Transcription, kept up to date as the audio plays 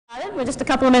We're just a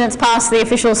couple of minutes past the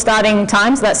official starting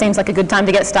time, so that seems like a good time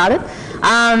to get started.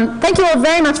 Thank you all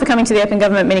very much for coming to the Open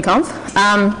Government Mini-Conf.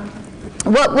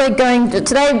 What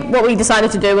we decided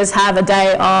to do was have a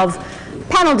day of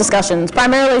panel discussions,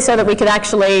 primarily so that we could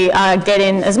actually get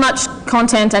in as much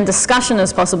content and discussion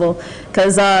as possible,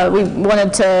 because we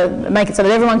wanted to make it so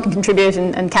that everyone can contribute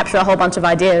and capture a whole bunch of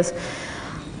ideas.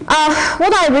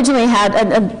 What I originally had,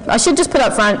 and I should just put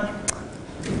up front,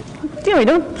 what are we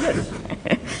doing?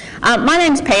 My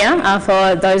name's Pia,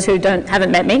 for those who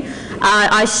haven't met me.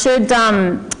 I should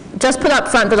just put up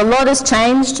front that a lot has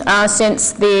changed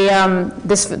since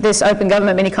this Open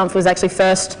Government Mini-Conf was actually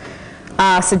first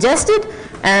suggested,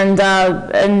 and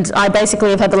I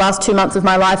basically have had the last 2 months of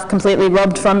my life completely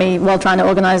robbed from me while trying to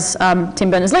organise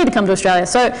Tim Berners-Lee to come to Australia.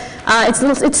 So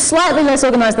it's slightly less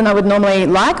organised than I would normally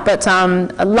like, but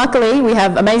luckily we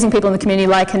have amazing people in the community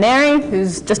like Canary,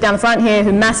 who's just down the front here,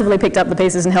 who massively picked up the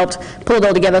pieces and helped pull it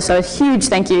all together. So a huge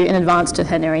thank you in advance to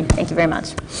Canary. Thank you very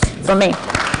much from me.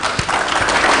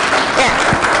 Yeah.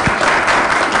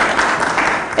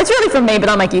 It's really from me, but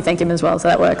I'll make you thank him as well, so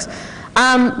that works.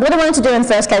 What I wanted to do in the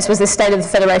first case was this State of the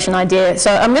Federation idea.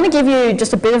 So I'm going to give you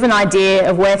just a bit of an idea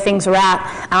of where things are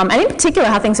at, and in particular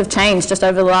how things have changed just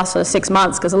over the last sort of 6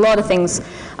 months, because a lot of things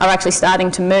are actually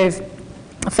starting to move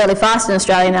fairly fast in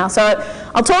Australia now. So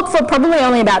I'll talk for probably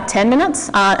only about 10 minutes,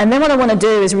 and then what I want to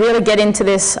do is really get into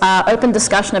this open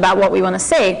discussion about what we want to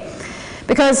see.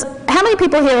 Because how many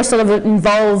people here are sort of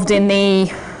involved in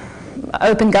the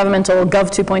open government or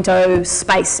Gov 2.0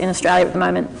 space in Australia at the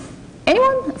moment?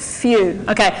 Anyone? A few.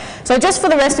 Okay, so just for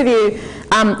the rest of you,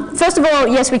 first of all,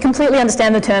 yes, we completely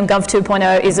understand the term Gov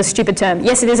 2.0 is a stupid term.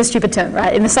 Yes, it is a stupid term,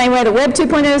 right? In the same way that Web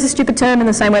 2.0 is a stupid term, in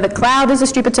the same way that cloud is a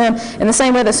stupid term, in the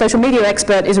same way that social media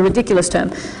expert is a ridiculous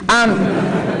term.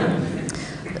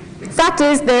 Fact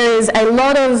is, there is a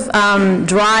lot of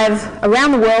drive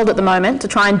around the world at the moment to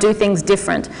try and do things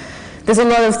different. There's a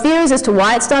lot of theories as to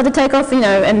why it started to take off,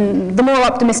 and the more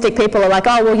optimistic people are like,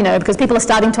 oh, well, because people are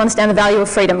starting to understand the value of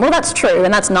freedom. Well, that's true,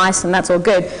 and that's nice, and that's all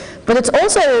good. But it's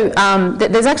also,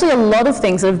 there's actually a lot of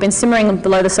things that have been simmering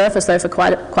below the surface, though, for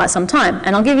quite some time.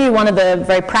 And I'll give you one of the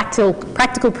very practical,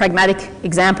 pragmatic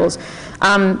examples.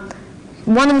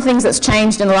 One of the things that's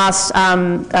changed in the last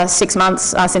 6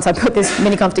 months since I put this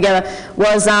mini-conf together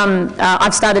was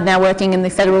I've started now working in the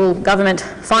federal government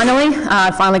finally.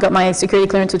 I finally got my security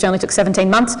clearance, which only took 17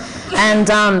 months. And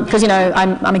because,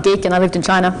 I'm a geek and I lived in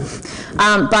China.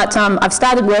 But I've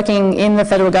started working in the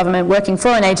federal government, working for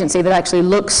an agency that actually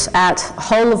looks at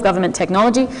whole of government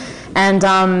technology. And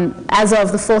as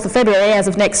of the 4th of February, as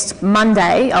of next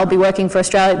Monday, I'll be working for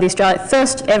the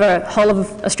first ever whole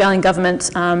of Australian government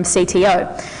CTO.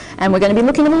 And we're going to be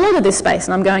looking at a lot of this space,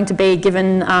 and I'm going to be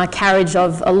given carriage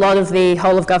of a lot of the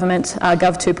whole of government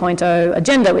Gov 2.0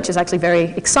 agenda, which is actually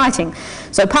very exciting.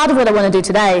 So part of what I want to do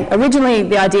today, originally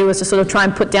the idea was to sort of try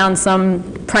and put down some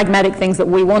pragmatic things that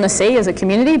we want to see as a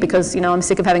community, because I'm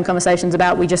sick of having conversations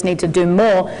about we just need to do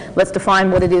more, let's define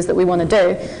what it is that we want to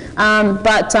do.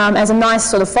 But as a nice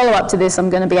sort of follow-up to this, I'm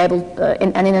going to be able,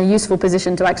 and in a useful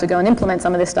position to actually go and implement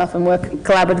some of this stuff and work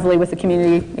collaboratively with the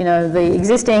community, the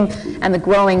existing and the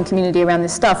growing community around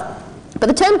this stuff. But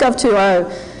the term Gov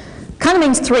 2.0 kind of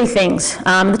means three things.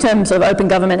 The term sort of open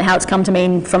government, how it's come to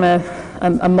mean from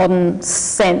a modern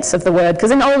sense of the word.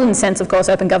 Because in the olden sense, of course,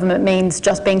 open government means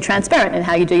just being transparent in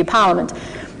how you do your parliament.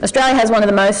 Australia has one of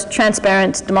the most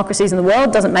transparent democracies in the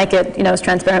world. Doesn't make it, as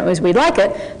transparent as we'd like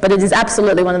it, but it is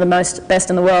absolutely one of the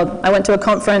best in the world. I went to a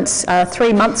conference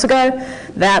 3 months ago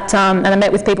that, and I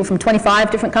met with people from 25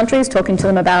 different countries, talking to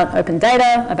them about open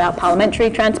data, about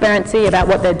parliamentary transparency, about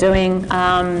what they're doing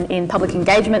in public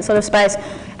engagement sort of space.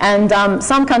 And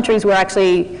some countries were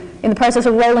actually in the process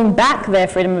of rolling back their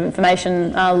freedom of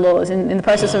information laws, in the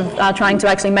process of trying to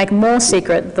actually make more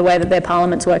secret the way that their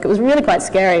parliaments work. It was really quite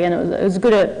scary, and it was a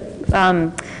good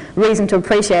reason to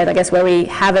appreciate, I guess, where we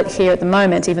have it here at the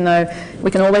moment, even though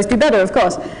we can always do better, of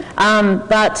course.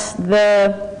 But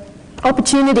the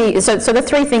opportunity, so the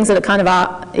three things that it kind of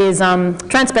are is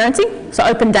transparency, so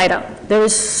open data. There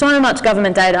is so much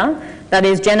government data that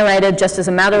is generated just as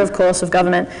a matter of course of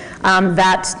government,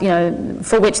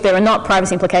 for which there are not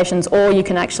privacy implications, or you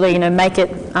can actually, make it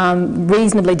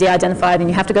reasonably de-identified, and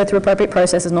you have to go through appropriate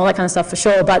processes and all that kind of stuff for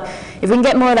sure. But if we can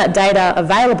get more of that data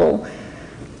available,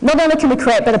 not only can we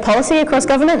create better policy across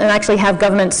government and actually have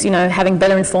governments, having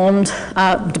better informed,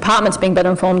 departments being better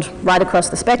informed right across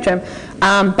the spectrum,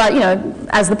 but,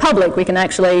 as the public, we can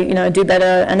actually, do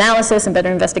better analysis and better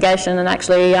investigation and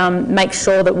actually make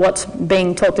sure that what's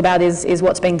being talked about is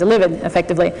what's being delivered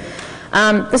effectively.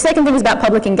 The second thing is about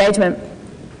public engagement.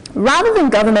 rather than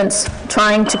governments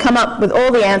trying to come up with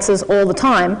all the answers all the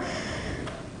time,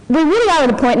 we really are at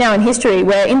a point now in history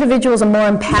where individuals are more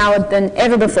empowered than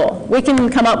ever before. We can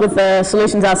come up with the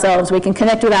solutions ourselves, we can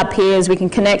connect with our peers, we can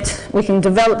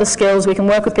develop the skills, we can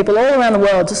work with people all around the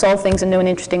world to solve things in new and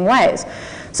interesting ways.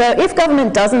 So if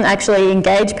government doesn't actually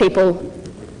engage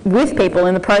with people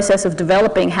in the process of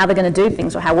developing how they're going to do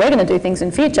things or how we're going to do things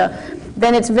in future,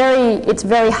 then it's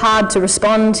very hard to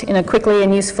respond in a quickly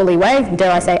and usefully way,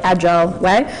 dare I say agile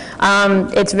way.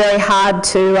 It's very hard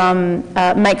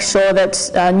to make sure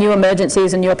that new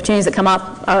emergencies and new opportunities that come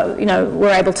up,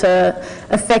 we're able to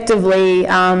effectively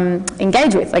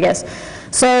engage with, I guess.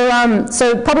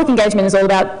 So public engagement is all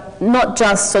about not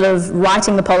just sort of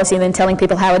writing the policy and then telling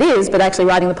people how it is, but actually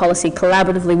writing the policy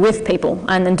collaboratively with people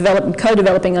and then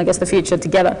co-developing, I guess, the future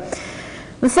together.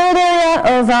 The third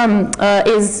area of,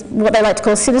 is what they like to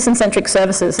call citizen-centric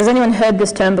services. Has anyone heard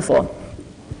this term before?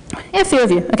 Yeah, a few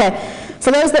of you. Okay.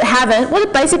 For those that haven't, what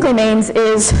it basically means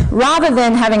is rather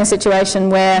than having a situation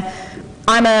where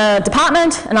I'm a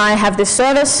department and I have this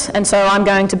service, and so I'm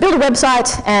going to build a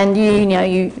website, and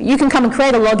you can come and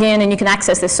create a login and you can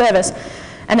access this service,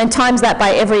 and then times that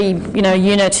by every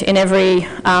unit in every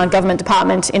government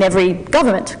department in every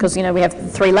government, because we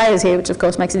have 3 layers here, which of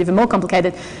course makes it even more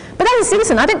complicated. But as a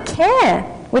citizen, I don't care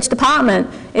which department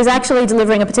is actually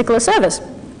delivering a particular service.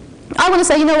 I want to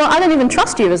say, you know what, I don't even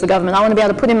trust you as the government. I want to be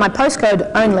able to put in my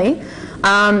postcode only,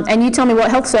 and you tell me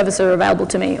what health services are available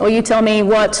to me, or you tell me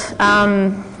what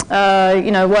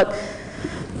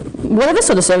whatever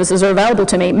sort of services are available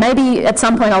to me. Maybe at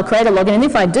some point I'll create a login, and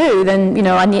if I do, then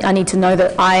I need to know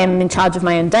that I am in charge of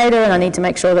my own data, and I need to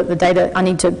make sure that the data, I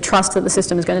need to trust that the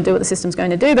system is going to do what the system is going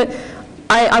to do. But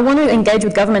I want to engage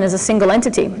with government as a single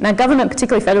entity. Now, government,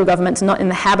 particularly federal government, is not in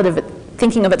the habit of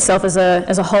thinking of itself as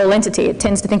a whole entity. It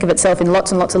tends to think of itself in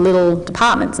lots and lots of little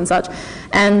departments and such.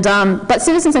 And but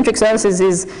citizen-centric services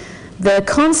is the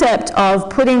concept of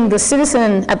putting the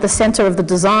citizen at the center of the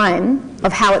design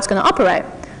of how it's going to operate.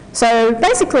 So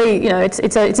basically,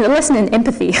 it's a lesson in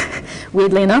empathy,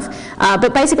 weirdly enough.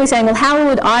 But basically saying, well, how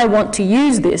would I want to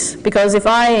use this? Because if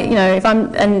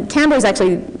and Canberra is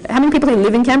actually, how many people here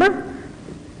live in Canberra?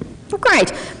 Oh,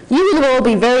 great. You will all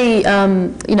be very,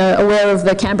 aware of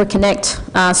the Canberra Connect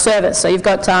service. So you've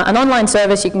got an online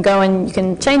service. You can go and you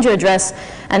can change your address,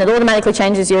 and it automatically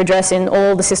changes your address in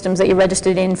all the systems that you're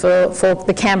registered in for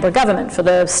the Canberra government, for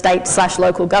the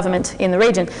state/local government in the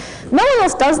region. No one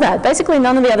else does that. Basically,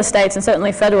 none of the other states, and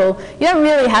certainly federal, you don't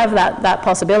really have that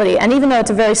possibility. And even though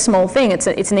it's a very small thing, it's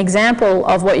an example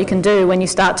of what you can do when you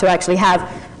start to actually have,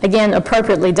 again,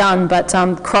 appropriately done, but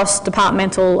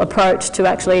cross-departmental approach to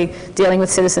actually dealing with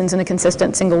citizens in a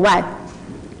consistent, single way.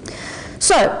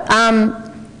 So,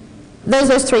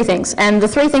 those 3 things. And the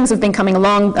 3 things have been coming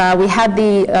along. We had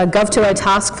the Gov2O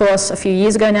task force a few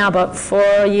years ago now, about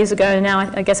 4 years ago now,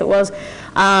 I guess it was,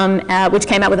 which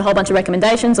came out with a whole bunch of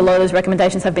recommendations. A lot of those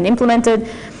recommendations have been implemented.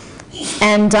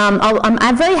 And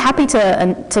I'm very happy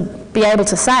to be able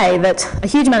to say that a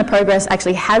huge amount of progress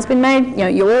actually has been made.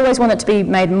 You always want it to be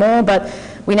made more, but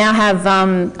we now have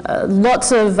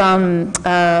lots of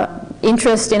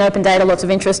interest in open data, lots of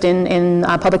interest in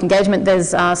public engagement.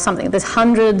 There's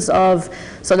hundreds of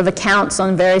sort of accounts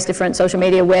on various different social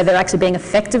media where they're actually being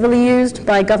effectively used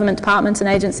by government departments and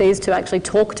agencies to actually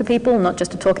talk to people, not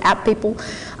just to talk at people.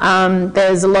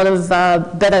 There's a lot of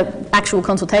better actual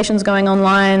consultations going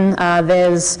online.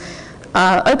 There's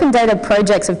open data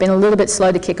projects have been a little bit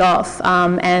slow to kick off,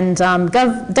 and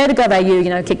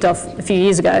Data.gov.au, kicked off a few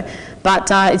years ago,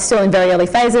 but it's still in very early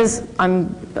phases.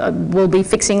 We'll be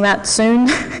fixing that soon,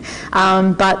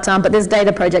 but there's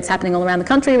data projects happening all around the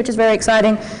country, which is very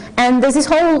exciting. And there's this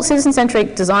whole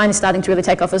citizen-centric design is starting to really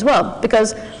take off as well,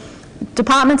 because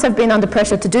departments have been under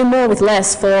pressure to do more with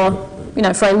less for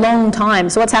a long time.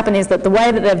 So what's happened is that the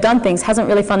way that they've done things hasn't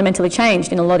really fundamentally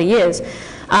changed in a lot of years.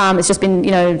 It's just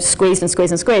been, squeezed and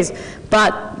squeezed and squeezed.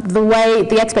 But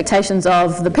the expectations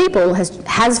of the people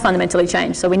has fundamentally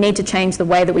changed. So we need to change the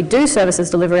way that we do services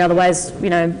delivery. Otherwise,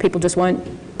 people just won't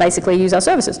basically use our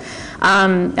services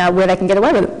where they can get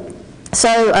away with it.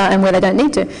 So and where they don't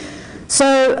need to.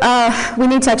 So we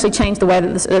need to actually change the way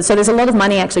that so there's a lot of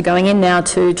money actually going in now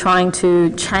to trying to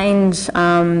change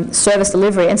service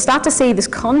delivery and start to see this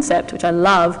concept, which I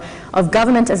love, of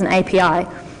government as an API.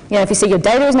 If you see your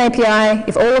data as an API,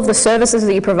 if all of the services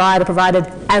that you provide are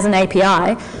provided as an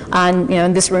API, and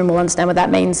in this room we'll understand what that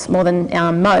means more than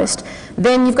most,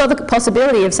 then you've got the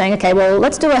possibility of saying, okay, well,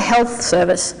 let's do a health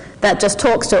service that just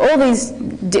talks to all these,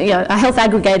 a health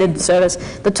aggregated service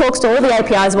that talks to all the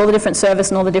APIs of all the different service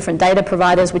and all the different data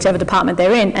providers, whichever department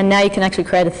they're in, and now you can actually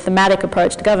create a thematic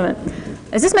approach to government.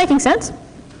 Is this making sense?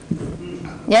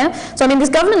 Yeah? So I mean, this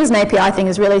government as an API thing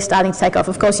is really starting to take off.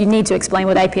 Of course, you need to explain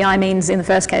what API means in the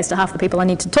first case to half the people I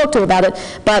need to talk to about it.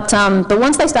 But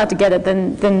once they start to get it,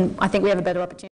 then I think we have a better opportunity.